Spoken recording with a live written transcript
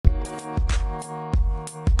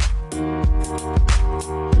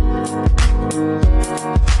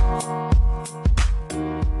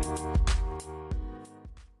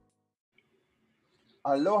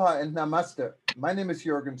Aloha and namaste. My name is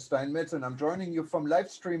Jürgen Steinmetz, and I'm joining you from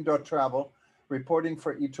livestream.travel, reporting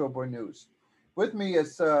for Itobo News. With me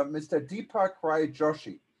is Mr. Deepak Rai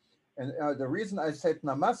Joshi. And the reason I said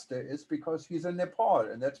namaste is because he's in Nepal,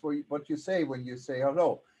 and that's what you say when you say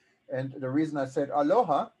hello. And the reason I said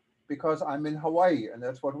aloha, because I'm in Hawaii, and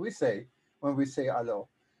that's what we say when we say alo.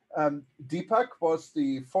 Deepak was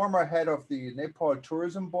the former head of the Nepal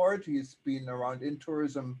Tourism Board. He's been around in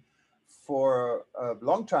tourism for a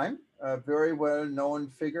long time, a very well-known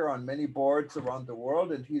figure on many boards around the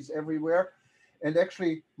world, and he's everywhere. And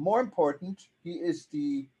actually, more important, he is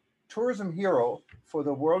the tourism hero for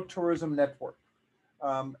the World Tourism Network.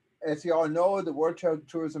 As you all know, the World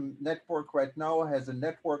Tourism Network right now has a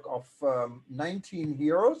network of 19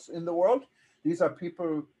 heroes in the world. These are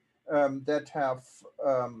people that have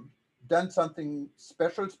done something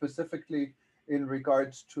special, specifically in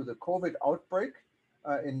regards to the COVID outbreak,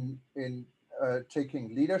 in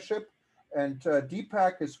taking leadership. And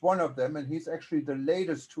Deepak is one of them, and he's actually the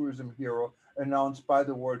latest tourism hero announced by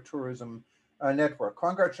the World Tourism Network.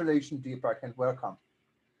 Congratulations, Deepak, and welcome.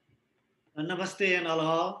 Namaste and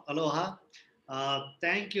aloha. Aloha.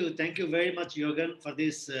 Thank you very much, Jürgen, for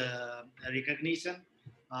this recognition.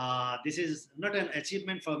 This is not an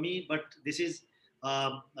achievement for me, but this is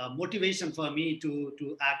a motivation for me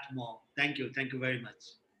to act more. Thank you very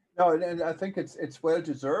much. No, and I think it's well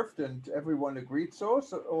deserved, and everyone agreed so.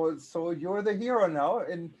 So you're the hero now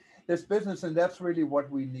in this business, and that's really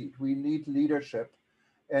what we need. We need leadership,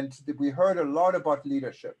 and we heard a lot about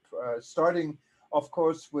leadership, starting, of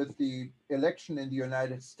course, with the election in the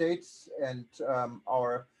United States, and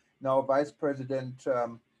our now Vice President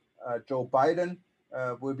Joe Biden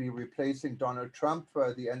will be replacing Donald Trump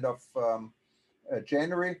at the end of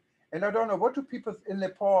January. And I don't know, what do people in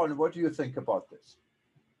Nepal, and what do you think about this?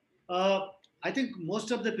 I think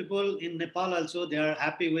most of the people in Nepal also, they are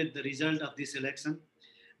happy with the result of this election,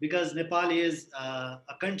 because Nepal is a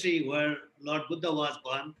country where Lord Buddha was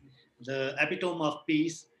born, the epitome of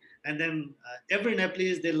peace. And then every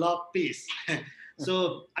Nepalese, they love peace.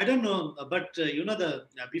 So I don't know, but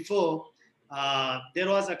before there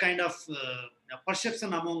was a kind of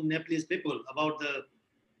perception among Nepalese people about the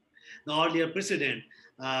earlier president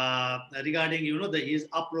regarding his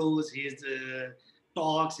approach, his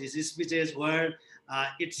talks, his speeches, where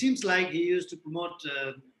it seems like he used to promote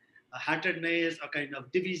hatredness, a kind of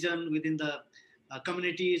division within the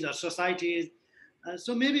communities or societies.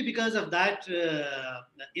 So maybe because of that,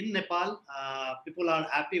 in Nepal, people are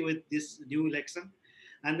happy with this new election,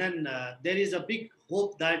 and then there is a big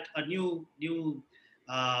hope that a new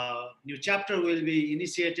chapter will be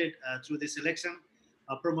initiated through this election,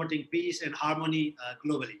 promoting peace and harmony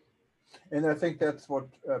globally. And I think that's what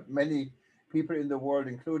many people in the world,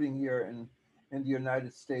 including here in the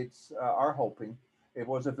United States, are hoping. It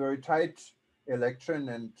was a very tight election,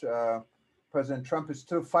 and President Trump is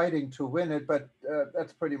still fighting to win it, but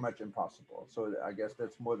that's pretty much impossible. So I guess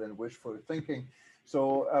that's more than wishful thinking.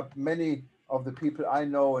 So many of the people I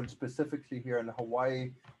know, and specifically here in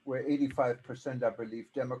Hawaii, where 85%, I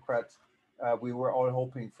believe, Democrats, we were all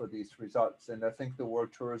hoping for these results. And I think the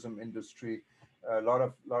world tourism industry, a lot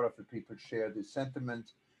of the people share this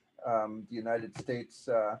sentiment. The United States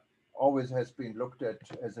always has been looked at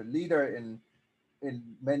as a leader in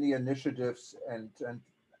many initiatives, and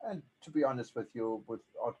to be honest with you,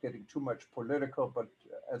 without getting too much political, but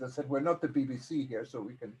as I said, we're not the BBC here, so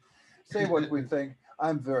we can say what we think.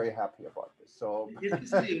 I'm very happy about this. So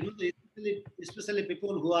especially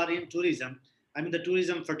people who are in tourism, I mean the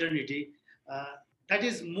tourism fraternity, that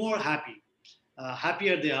is more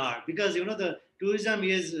happier they are, because the tourism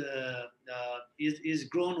is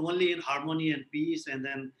grown only in harmony and peace, and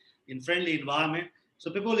then in friendly environment. So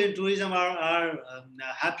people in tourism are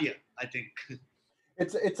happier, I think.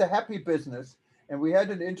 It's a happy business, and we had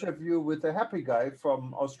an interview with a happy guy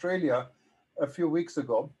from Australia a few weeks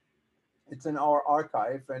ago. It's in our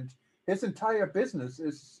archive, and his entire business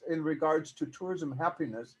is in regards to tourism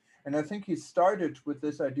happiness. And I think he started with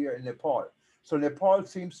this idea in Nepal. So Nepal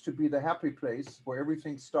seems to be the happy place where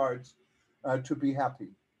everything starts to be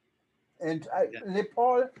happy. And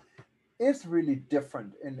Nepal is really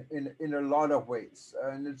different in a lot of ways,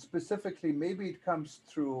 and it specifically, maybe it comes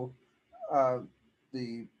through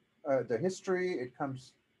the history. It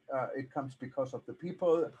comes because of the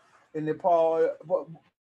people in Nepal.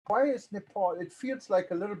 Why is Nepal? It feels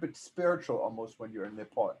like a little bit spiritual almost when you're in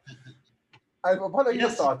Nepal. What are your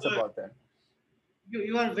thoughts about that?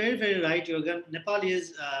 You are very right, Jürgen. Nepal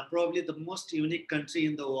is probably the most unique country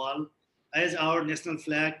in the world, as our national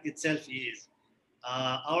flag itself is.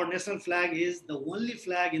 Our national flag is the only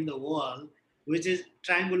flag in the world which is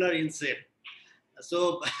triangular in shape.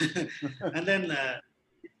 So, and then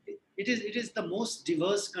it is the most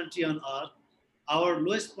diverse country on earth. Our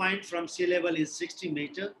lowest point from sea level is 60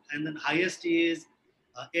 meter, and then highest is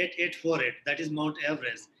 8848. That is Mount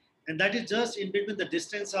Everest, and that is just in between the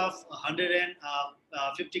distance of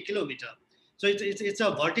 150 kilometer. So it's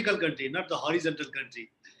a vertical country, not the horizontal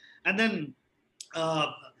country. And then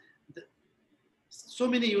uh, so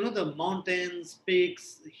many, the mountains,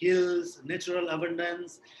 peaks, hills, natural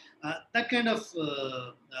abundance, that kind of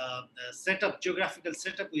setup, geographical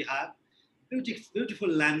setup we have, beautiful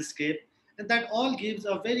landscape, and that all gives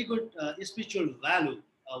a very good spiritual value,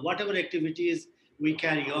 whatever activities we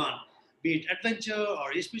carry on, be it adventure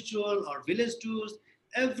or spiritual or village tours.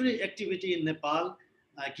 Every activity in Nepal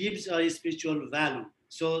gives a spiritual value.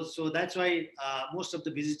 So that's why most of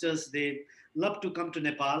the visitors, they love to come to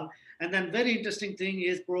Nepal. And then very interesting thing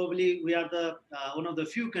is, probably we are the one of the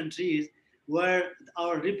few countries where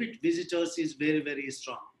our repeat visitors is very, very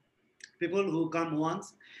strong. People who come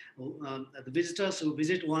once, the visitors who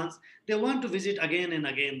visit once, they want to visit again and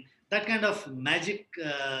again. That kind of magic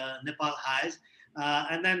Nepal has.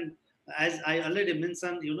 And then, as I already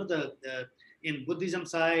mentioned, in Buddhism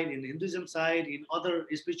side, in Hinduism side, in other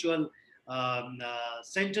spiritual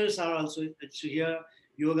centers are also here.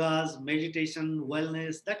 Yogas, meditation,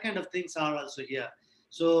 wellness, that kind of things are also here.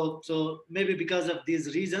 So maybe because of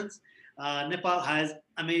these reasons, Nepal has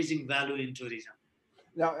amazing value in tourism.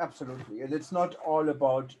 Yeah, absolutely. And it's not all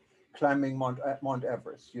about climbing Mount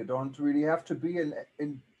Everest. You don't really have to be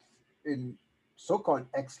in so-called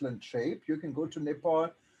excellent shape. You can go to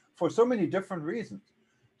Nepal for so many different reasons.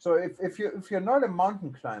 So if you're not a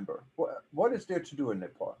mountain climber, what is there to do in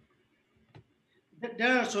Nepal?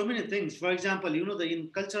 There are so many things. For example, the in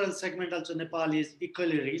cultural segment also, Nepal is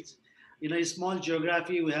equally rich. In small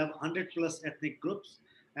geography, we have 100 plus ethnic groups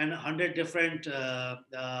and 100 different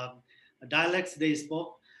dialects they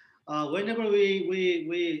spoke. Whenever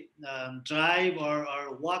we drive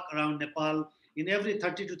or walk around Nepal, in every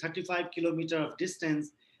 30 to 35 kilometer of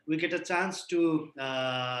distance, we get a chance to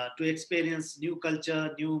experience new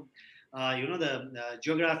culture, new the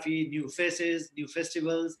geography, new faces, new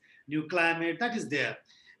festivals, new climate that is there.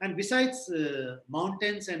 And besides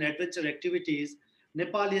mountains and adventure activities,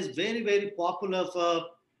 Nepal is very, very popular for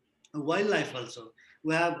wildlife also.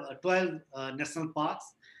 We have 12 national parks.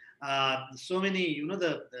 So many,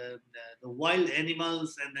 the wild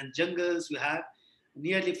animals and then jungles we have.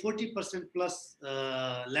 Nearly 40% plus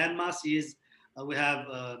landmass is we have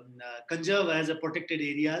conserved as a protected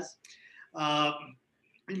areas. Uh,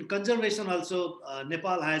 in conservation also,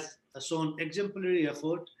 Nepal has shown exemplary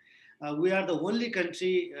effort. We are the only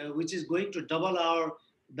country which is going to double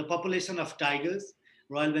the population of tigers,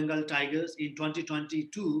 Royal Bengal tigers. In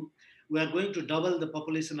 2022, we are going to double the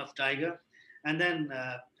population of tiger. And then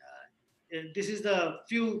this is the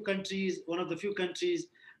few countries, one of the few countries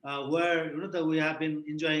where that we have been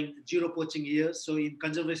enjoying zero poaching years. So in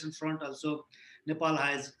conservation front also, Nepal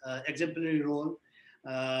has exemplary role.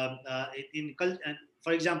 And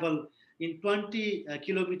for example, in 20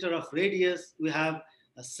 kilometer of radius, we have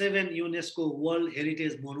seven UNESCO World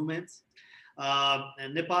Heritage Monuments.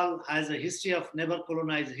 And Nepal has a history of never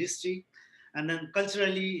colonized history, and then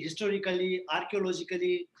culturally, historically,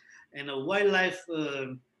 archaeologically, and wildlife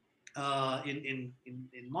in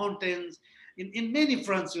mountains, in many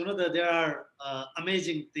fronts. That there are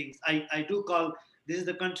amazing things. I do call this is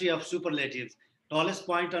the country of superlatives. Tallest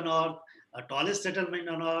point on earth, tallest settlement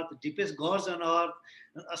on earth, deepest gorge on earth.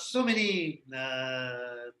 So many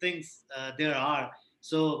things there are.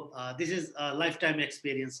 So this is a lifetime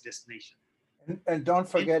experience destination. And don't And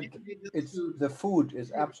forget, maybe just it's to, the food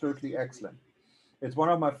is absolutely excellent. It's one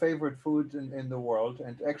of my favorite foods in the world.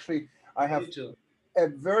 And actually, I have very true. a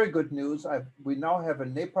very good news. We now have a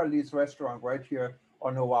Nepalese restaurant right here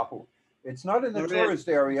on Oahu. It's not in the Oh, really? tourist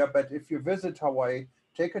area, but if you visit Hawaii,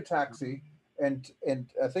 take a taxi, and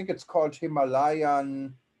I think it's called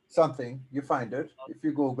Himalayan something. You find it if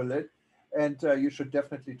you Google it, and you should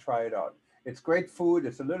definitely try it out. It's great food.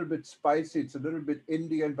 It's a little bit spicy. It's a little bit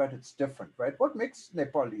Indian, but it's different, right? What makes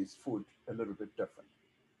Nepalese food a little bit different?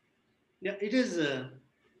 Yeah, it is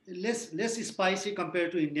less spicy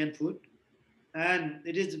compared to Indian food, and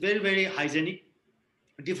it is very, very hygienic.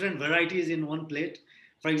 Different varieties in one plate.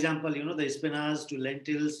 For example, the spinach to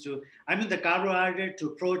lentils to, I mean, the carbohydrate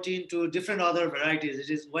to protein to different other varieties. It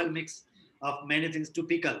is well mixed of many things to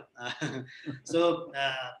pickle. So,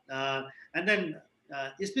 and then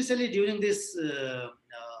especially during this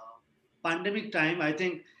pandemic time, I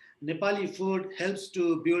think Nepali food helps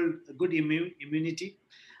to build a good immunity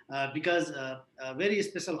because very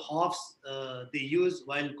special herbs they use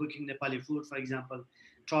while cooking Nepali food. For example,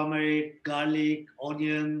 turmeric, garlic,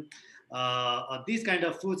 onion. These kind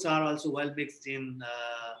of foods are also well mixed in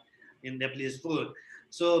Nepalese food.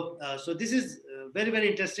 So this is very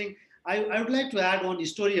interesting. I would like to add one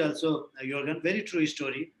story also, Jorgen, very true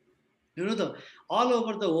story. The all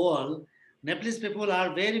over the world, Nepalese people are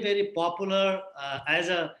very popular as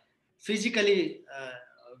a physically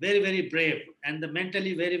very brave and the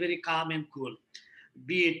mentally very calm and cool,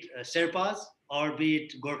 be it Sherpas or be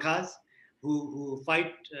it Gorkhas who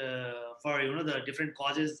fight for the different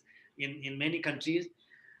causes in many countries.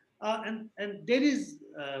 And there is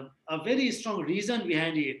a very strong reason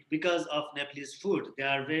behind it because of Nepalese food. They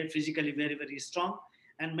are very physically very strong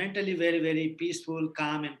and mentally very peaceful,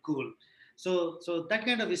 calm, and cool. So that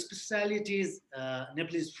kind of specialities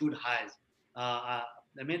Nepalese food has. Uh,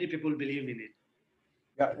 Many people believe in it.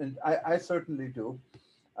 Yeah, and I certainly do.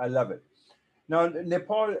 I love it. Now,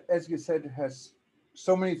 Nepal, as you said, has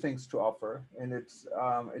so many things to offer, and it's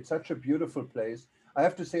such a beautiful place. I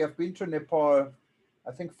have to say, I've been to Nepal,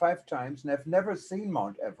 I think 5 times, and I've never seen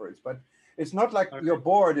Mount Everest. But it's not like All you're right.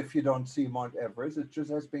 bored if you don't see Mount Everest. It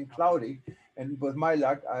just has been cloudy, and with my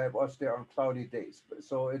luck, I was there on cloudy days.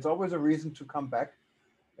 So it's always a reason to come back.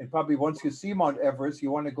 And probably once you see Mount Everest, you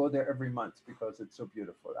want to go there every month because it's so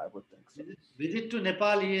beautiful. I would think so. Visit to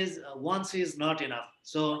Nepal is once is not enough.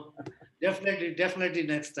 So definitely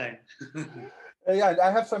next time. Yeah, and I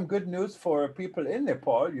have some good news for people in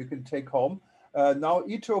Nepal you can take home. Now,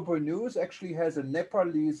 Etobo News actually has a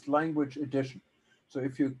Nepalese language edition. So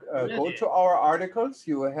if you go Really? to our articles,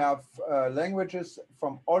 you have languages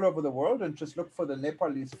from all over the world and just look for the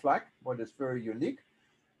Nepalese flag, what is very unique.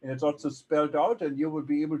 And it's also spelled out, and you will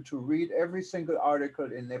be able to read every single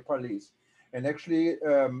article in Nepalese. And actually,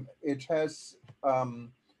 it has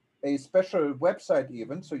a special website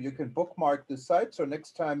even, so you can bookmark the site. So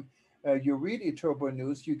next time you read Etobo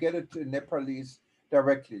News, you get it in Nepalese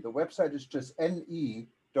directly. The website is just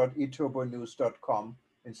ne.etobonews.com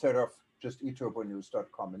instead of just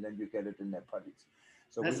etobonews.com, and then you get it in Nepalese.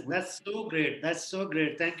 So That's so great. That's so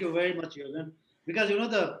great. Thank you very much, Yogan. Because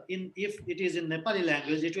the in if it is in Nepali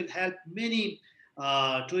language, it will help many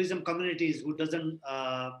tourism communities who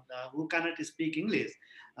cannot speak English.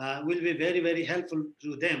 Will be very helpful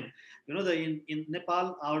to them. In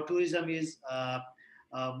Nepal, our tourism is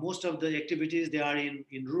most of the activities they are in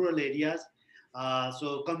rural areas.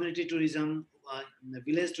 So community tourism,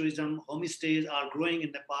 village tourism, homestays are growing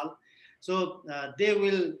in Nepal. So they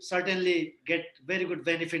will certainly get very good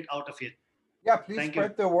benefit out of it. yeah, please Thank you.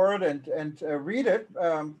 spread the word and read it.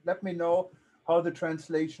 Let me know how the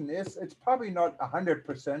translation is. It's probably not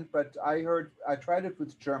 100%, but I tried it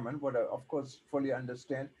with German, what I of course fully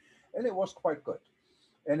understand, and it was quite good.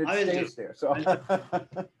 And it I will do. stays there. So, I'll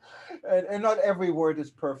do. and not every word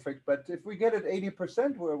is perfect, but if we get it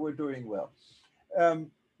 80%, we're doing well.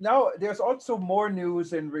 Now, there's also more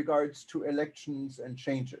news in regards to elections and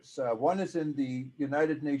changes. One is in the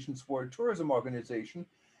United Nations World Tourism Organization,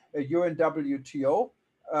 UNWTO.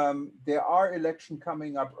 There are elections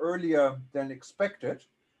coming up earlier than expected,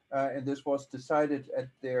 and this was decided at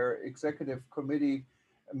their executive committee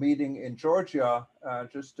meeting in Georgia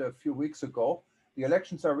just a few weeks ago. The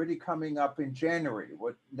elections are really coming up in January,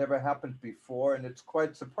 what never happened before, and it's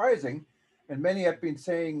quite surprising. And many have been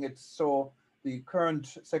saying it's so the current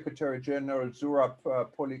Secretary General Zurab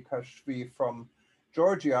Polikashvi from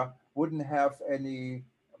Georgia wouldn't have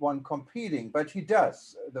anyone competing, but he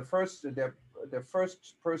does. The first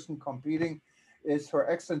person competing is Her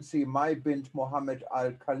Excellency Mai bint Mohammed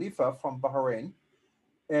Al Khalifa from Bahrain,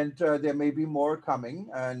 and there may be more coming.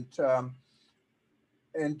 And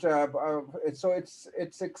so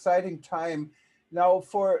it's exciting time now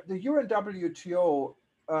for the UNWTO.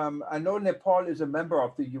 I know Nepal is a member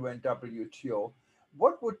of the UNWTO.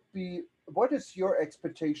 What is your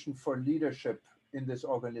expectation for leadership in this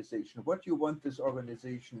organization? What do you want this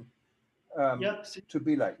organization Yeah, since, to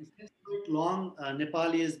be like? since quite long,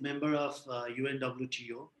 Nepal is member of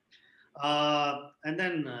UNWTO. And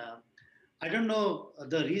then I don't know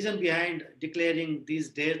the reason behind declaring these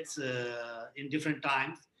dates in different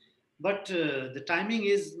times, but the timing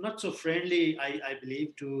is not so friendly, I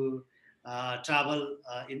believe, to travel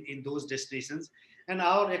in those destinations. And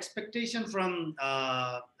our expectation from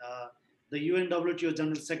the UNWTO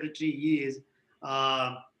General Secretary is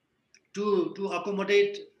uh, to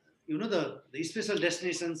accommodate the special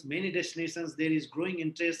destinations, many destinations. There is growing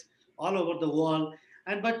interest all over the world,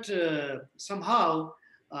 and but somehow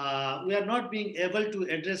we are not being able to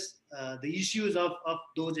address the issues of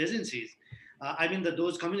those agencies. I mean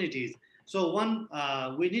those communities. So one,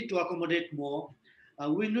 we need to accommodate more.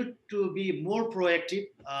 We need to be more proactive.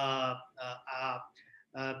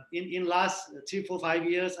 in last 3, 4, 5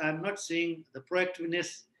 years, I'm not seeing the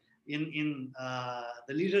proactiveness in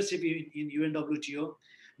the leadership in UNWTO,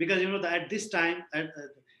 because that at this time,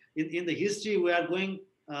 in the history, we are going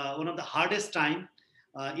one of the hardest time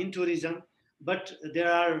in tourism, but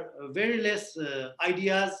there are very less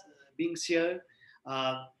ideas being shared.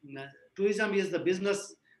 Uh, Tourism is the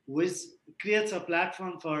business which creates a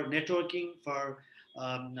platform for networking, for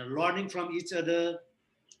learning from each other.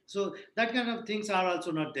 So that kind of things are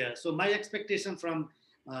also not there. So my expectation from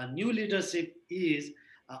new leadership is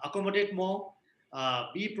accommodate more,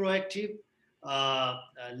 be proactive,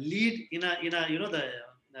 lead in a the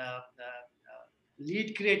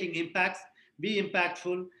lead creating impacts, be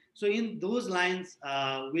impactful. So in those lines,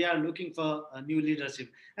 we are looking for a new leadership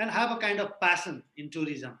and have a kind of passion in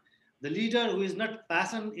tourism. The leader who is not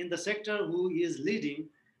passionate in the sector who is leading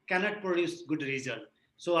cannot produce good result.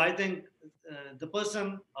 So I think the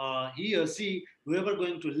person, he or she, whoever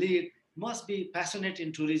going to lead, must be passionate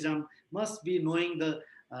in tourism, must be knowing the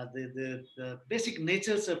basic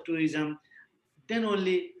natures of tourism. Then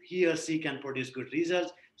only he or she can produce good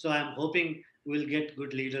results. So I'm hoping we'll get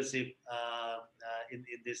good leadership in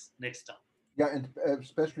this next term. Yeah, and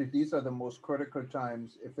especially these are the most critical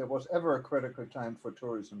times. If there was ever a critical time for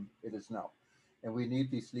tourism, it is now. And we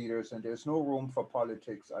need these leaders, and there's no room for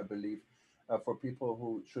politics, I believe, for people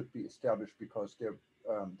who should be established because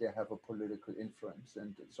they have a political influence.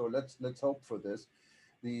 And so let's hope for this.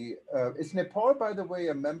 The is Nepal, by the way,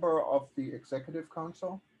 a member of the Executive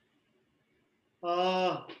Council?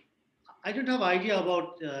 Uh, I don't have idea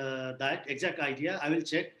about that exact idea. I will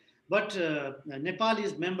check. But Nepal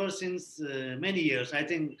is member since many years. I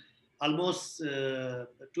think almost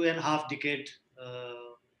 2.5 decade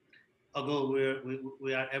ago.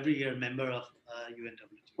 We are every year member of UNWTO.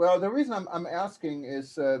 Well, the reason I'm asking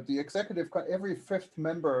is the every fifth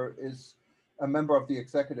member is a member of the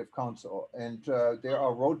executive council, and they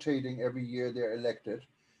are rotating every year. They're elected,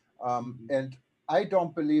 Mhm. and I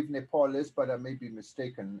don't believe Nepal is, but I may be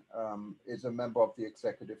mistaken, is a member of the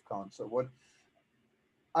executive council. What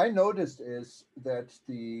I noticed is that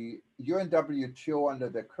the UNWTO under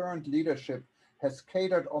the current leadership has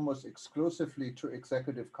catered almost exclusively to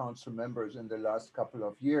executive council members in the last couple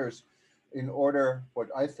of years in order, what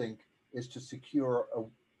I think, is to secure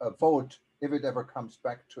a vote if it ever comes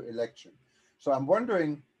back to election. So I'm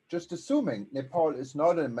wondering, just assuming Nepal is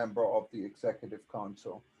not a member of the executive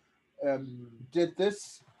council, um, Mm. did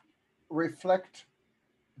this reflect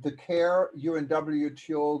the care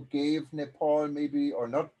UNWTO gave Nepal, maybe, or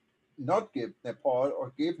not give Nepal,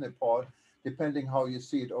 or gave Nepal, depending how you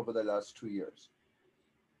see it over the last 2 years?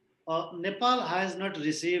 Nepal has not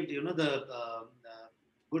received, the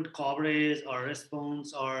good coverage or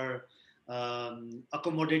response or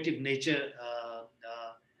accommodative nature.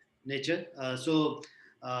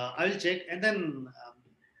 I will check, and then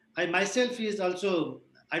I myself is also,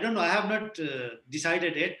 I don't know. I have not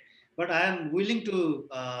decided it, but I am willing to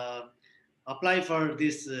apply for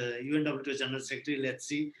this UNWTO General Secretary. Let's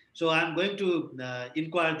see. So I'm going to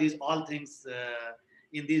inquire these all things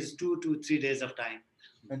in these 2 to 3 days of time.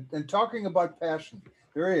 And talking about passion,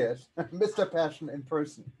 there he is, Mr. Passion in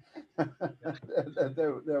person.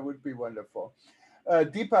 That would be wonderful.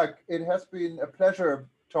 Deepak, it has been a pleasure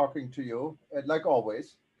talking to you, like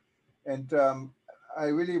always. And I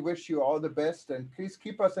really wish you all the best. And please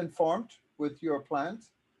keep us informed with your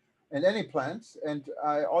plans and any plans. And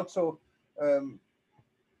I also um,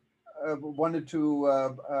 wanted to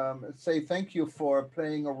say thank you for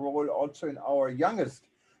playing a role also in our youngest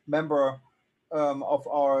member of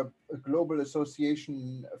our global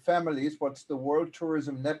association families, what's the World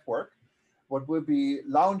Tourism Network, what will be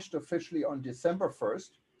launched officially on December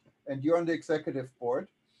 1st. And you're on the executive board.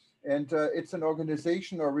 And it's an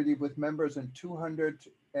organization already with members in 200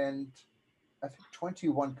 and I think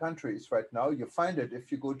 21 countries right now. You find it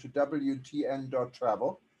if you go to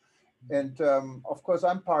wtn.travel. And of course,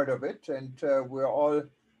 I'm part of it, and we're all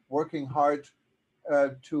working hard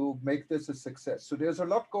to make this a success. So there's a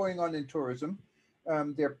lot going on in tourism.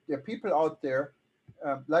 There are people out there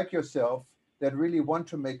like yourself that really want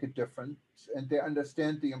to make a difference, and they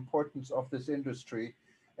understand the importance of this industry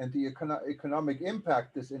and the economic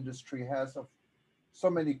impact this industry has of so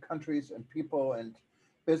many countries and people and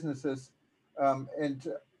businesses, and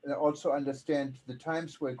also understand the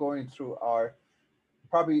times we're going through are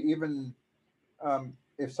probably even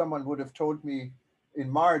if someone would have told me in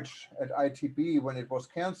March at ITB when it was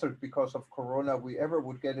canceled because of Corona, we ever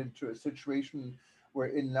would get into a situation we're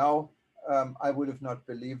in now, I would have not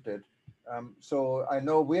believed it. So I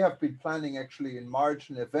know we have been planning actually in March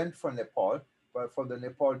an event for Nepal, but for the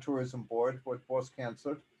Nepal Tourism Board, what was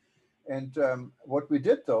canceled. And what we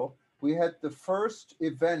did, though, we had the first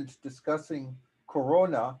event discussing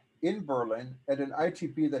Corona in Berlin at an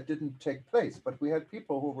ITB that didn't take place. But we had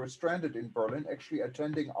people who were stranded in Berlin actually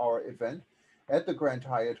attending our event at the Grand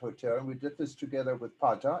Hyatt Hotel. And we did this together with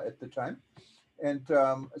Pata at the time. And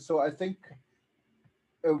so I think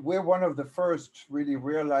we're one of the first really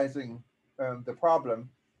realizing the problem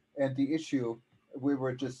and the issue. We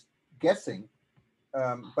were just guessing.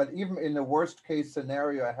 But even in the worst case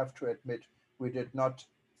scenario, I have to admit, we did not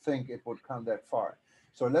think it would come that far.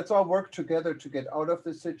 So let's all work together to get out of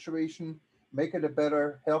this situation, make it a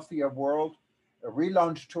better, healthier world,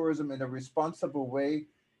 relaunch tourism in a responsible way,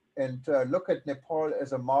 and look at Nepal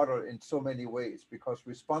as a model in so many ways, because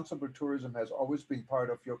responsible tourism has always been part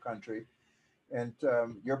of your country, and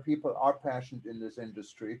your people are passionate in this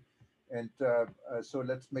industry. And so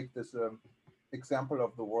let's make this example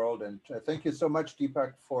of the world. And thank you so much,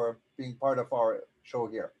 Deepak, for being part of our show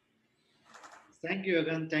here. Thank you,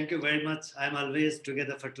 Agan. Thank you very much. I'm always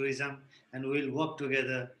together for tourism, and we'll work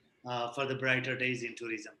together for the brighter days in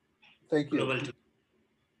tourism. Thank you. Global tourism.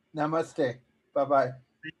 Namaste. Bye-bye.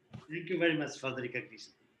 Thank you very much for the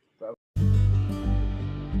recognition.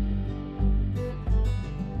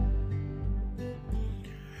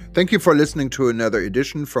 Thank you for listening to another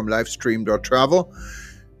edition from livestream.travel.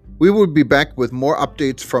 We will be back with more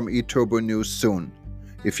updates from eTurbo News soon.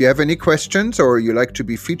 If you have any questions or you like to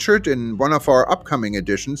be featured in one of our upcoming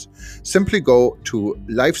editions, simply go to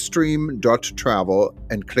livestream.travel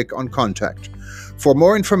and click on Contact. For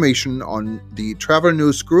more information on the Travel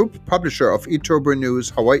News Group, publisher of eTurbo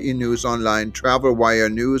News, Hawaii News Online, Travel Wire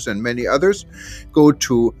News, and many others, go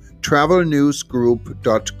to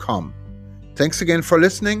travelnewsgroup.com. Thanks again for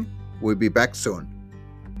listening. We'll be back soon.